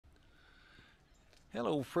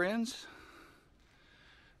Hello friends,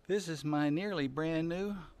 this is my nearly brand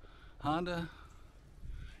new Honda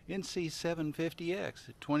NC750X,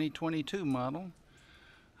 a 2022 model.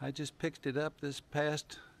 I just picked it up this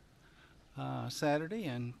past Saturday,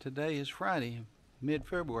 and today is Friday,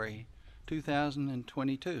 mid-February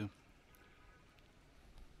 2022.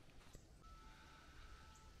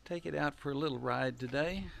 Take it out for a little ride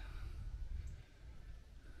today.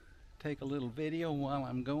 Take a little video while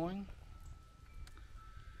I'm going,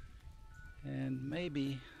 and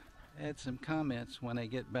maybe add some comments when I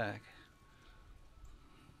get back.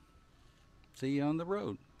 See you on the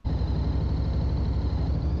road.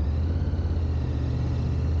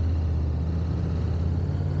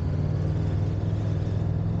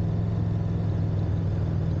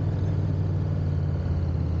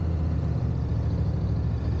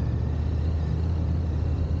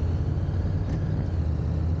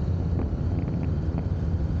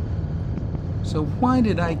 So why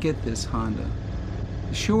did I get this Honda?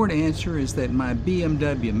 The short answer is that my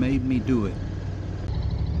BMW made me do it.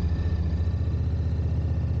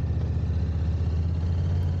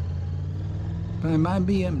 By my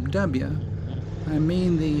BMW, I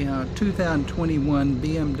mean the 2021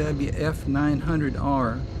 BMW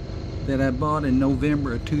F900R that I bought in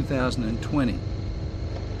November of 2020.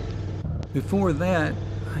 Before that,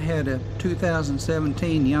 I had a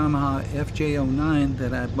 2017 Yamaha FJ-09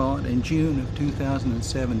 that I bought in June of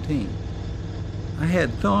 2017. I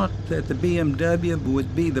had thought that the BMW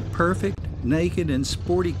would be the perfect, naked, and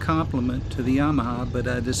sporty complement to the Yamaha, but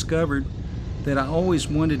I discovered that I always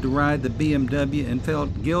wanted to ride the BMW and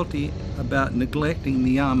felt guilty about neglecting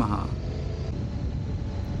the Yamaha.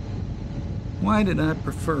 Why did I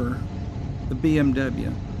prefer the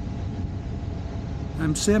BMW?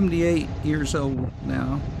 I'm 78 years old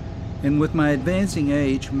now, and with my advancing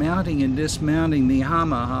age, mounting and dismounting the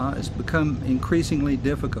Yamaha has become increasingly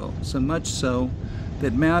difficult, so much so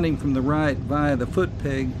that mounting from the right via the foot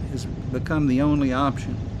peg has become the only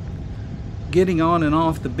option. Getting on and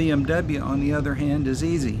off the BMW, on the other hand, is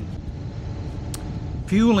easy.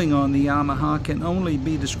 Fueling on the Yamaha can only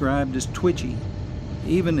be described as twitchy,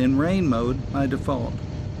 even in rain mode by default.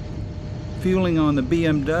 Fueling on the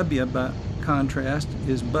BMW, by contrast,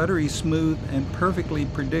 is buttery smooth and perfectly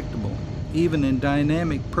predictable, even in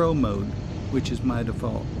dynamic pro mode, which is my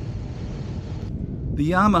default. The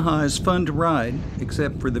Yamaha is fun to ride,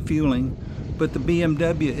 except for the fueling, but the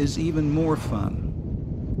BMW is even more fun.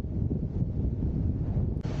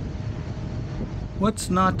 What's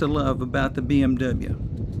not to love about the BMW?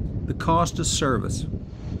 The cost of service.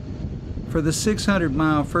 For the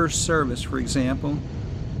 600-mile first service, for example,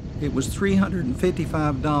 it was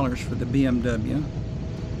 $355 for the BMW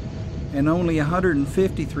and only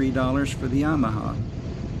 $153 for the Yamaha,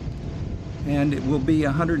 and it will be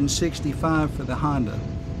 $165 for the Honda.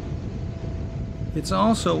 It's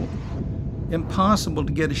also impossible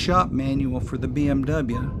to get a shop manual for the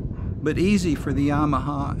BMW, but easy for the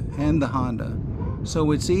Yamaha and the Honda,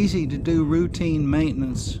 so it's easy to do routine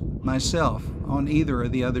maintenance myself on either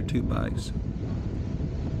of the other two bikes.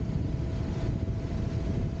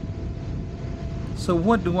 So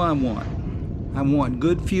what do I want? I want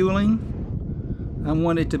good fueling. I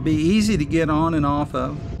want it to be easy to get on and off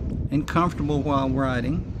of and comfortable while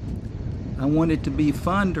riding. I want it to be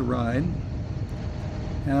fun to ride.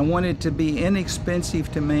 And I want it to be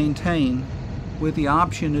inexpensive to maintain, with the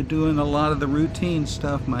option of doing a lot of the routine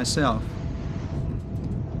stuff myself.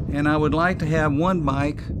 And I would like to have one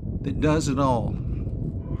bike that does it all.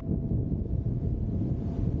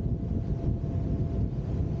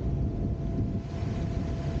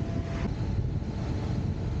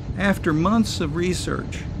 After months of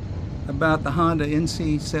research about the Honda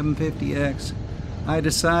NC750X, I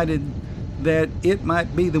decided that it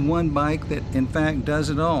might be the one bike that in fact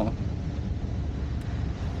does it all.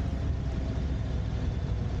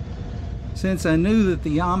 Since I knew that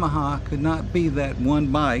the Yamaha could not be that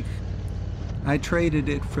one bike, I traded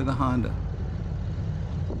it for the Honda.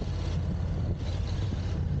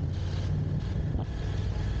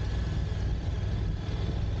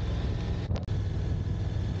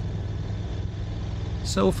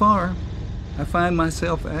 So far, I find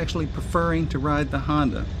myself actually preferring to ride the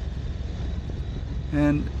Honda.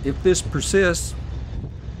 And if this persists,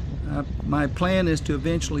 my plan is to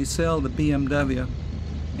eventually sell the BMW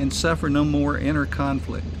and suffer no more inner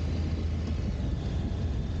conflict.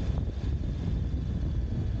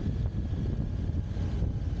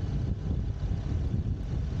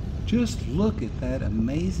 Just look at that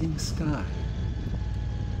amazing sky.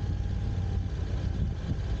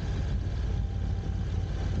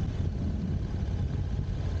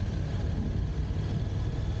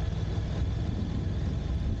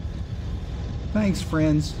 Thanks,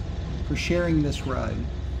 friends, for sharing this ride.